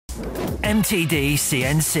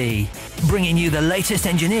MTDCNC, bringing you the latest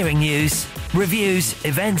engineering news, reviews,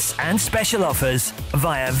 events and special offers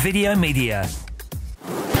via video media.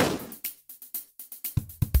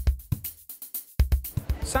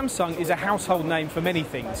 Samsung is a household name for many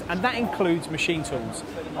things, and that includes machine tools.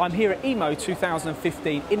 I'm here at EMO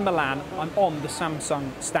 2015 in Milan. I'm on the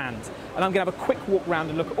Samsung stand, and I'm going to have a quick walk around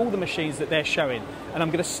and look at all the machines that they're showing. And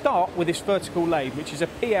I'm going to start with this vertical lathe, which is a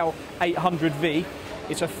PL800V.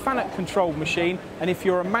 It's a FANUC controlled machine, and if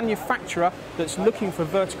you're a manufacturer that's looking for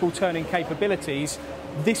vertical turning capabilities,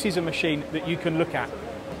 this is a machine that you can look at.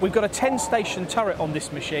 We've got a 10-station turret on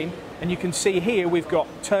this machine, and you can see here we've got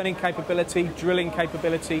turning capability, drilling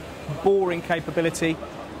capability, boring capability,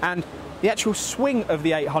 and the actual swing of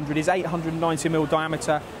the 800 is 890mm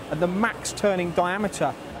diameter, and the max turning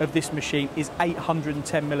diameter of this machine is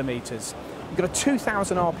 810mm. We've got a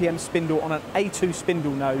 2000 RPM spindle on an A2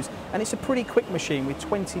 spindle nose, and it's a pretty quick machine with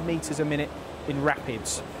 20 meters a minute in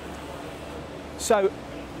rapids. So,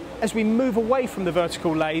 as we move away from the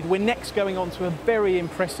vertical lathe, we're next going on to a very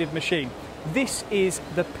impressive machine. This is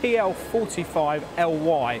the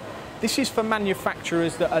PL45LY. This is for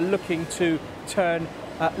manufacturers that are looking to turn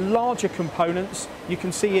larger components. You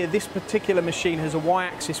can see here this particular machine has a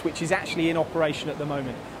Y-axis which is actually in operation at the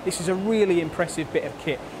moment. This is a really impressive bit of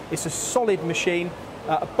kit. It's a solid machine,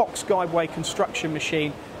 a box guideway construction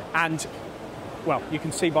machine, and well, you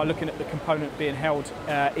can see by looking at the component being held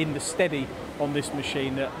in the steady on this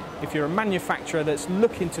machine that if you're a manufacturer that's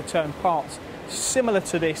looking to turn parts similar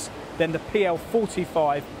to this, then the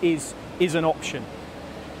PL45 is an option.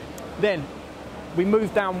 Then we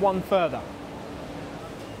move down one further.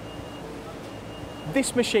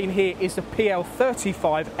 This machine here is the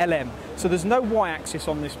PL35LM. So there's no Y-axis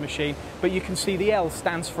on this machine, but you can see the L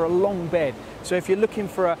stands for a long bed. So if you're looking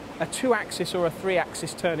for a 2-axis or a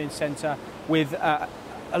 3-axis turning centre with a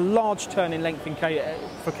large turning length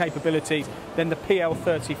for capabilities, then the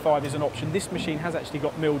PL35 is an option. This machine has actually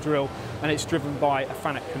got mill drill, and it's driven by a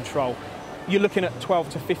FANUC control. You're looking at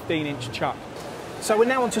 12 to 15-inch chuck. So we're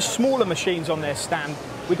now onto smaller machines on their stand.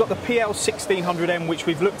 We've got the PL1600M, which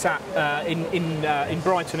we've looked at in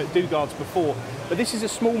Brighton at Dugard's before. But this is a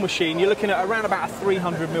small machine. You're looking at around about a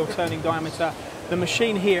 300mm turning diameter. The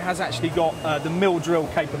machine here has actually got the mill drill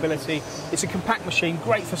capability. It's a compact machine,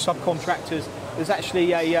 great for subcontractors. There's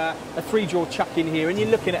actually a 3-jaw chuck in here, and you're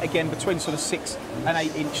looking at, again, between sort of 6 and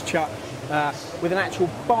 8-inch chuck with an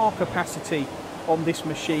actual bar capacity on this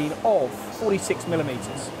machine of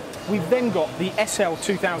 46mm. We've then got the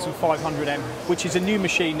SL2500M, which is a new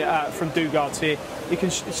machine from Dugard's here. You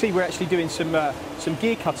can see we're actually doing some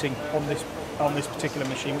gear cutting on this particular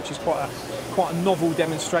machine, which is quite a novel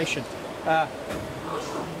demonstration.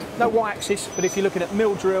 No Y-axis, but if you're looking at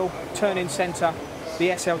mill drill, turning centre, the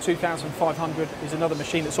SL2500 is another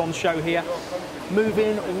machine that's on show here.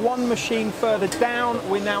 Moving one machine further down,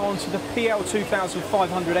 we're now onto the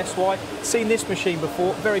PL2500SY. Seen this machine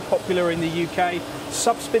before, very popular in the UK.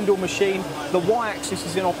 Sub-spindle machine, the Y-axis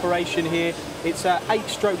is in operation here. It's a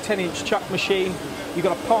 8-stroke 10-inch chuck machine. You've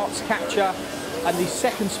got a parts catcher, and the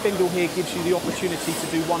second spindle here gives you the opportunity to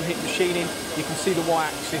do one-hit machining. You can see the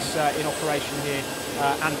Y-axis in operation here,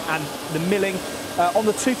 and the milling. On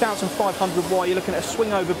the 2500Y, you're looking at a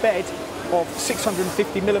swing-over bed of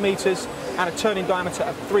 650mm and a turning diameter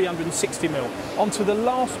of 360mm. Onto the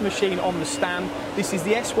last machine on the stand, this is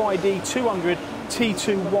the SYD 200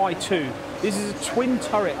 T2Y2. This is a twin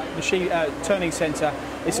turret machine turning centre.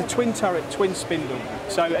 It's a twin turret, twin spindle.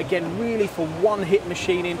 So again, really for one-hit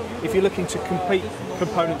machining. If you're looking to complete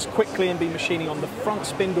components quickly and be machining on the front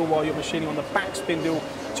spindle while you're machining on the back spindle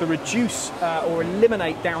to reduce or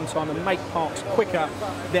eliminate downtime and make parts quicker,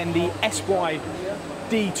 then the SYD200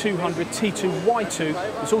 T2Y2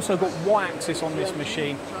 has also got Y-axis on this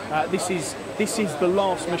machine. This is the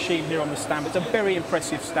last machine here on the stand. It's a very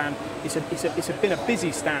impressive stand. It's been a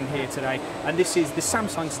busy stand here today, and this is the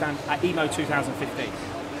Samsung stand at EMO 2015.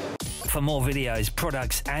 For more videos,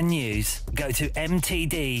 products and news, go to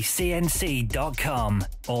mtdcnc.com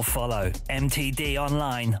or follow MTD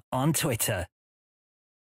Online on Twitter.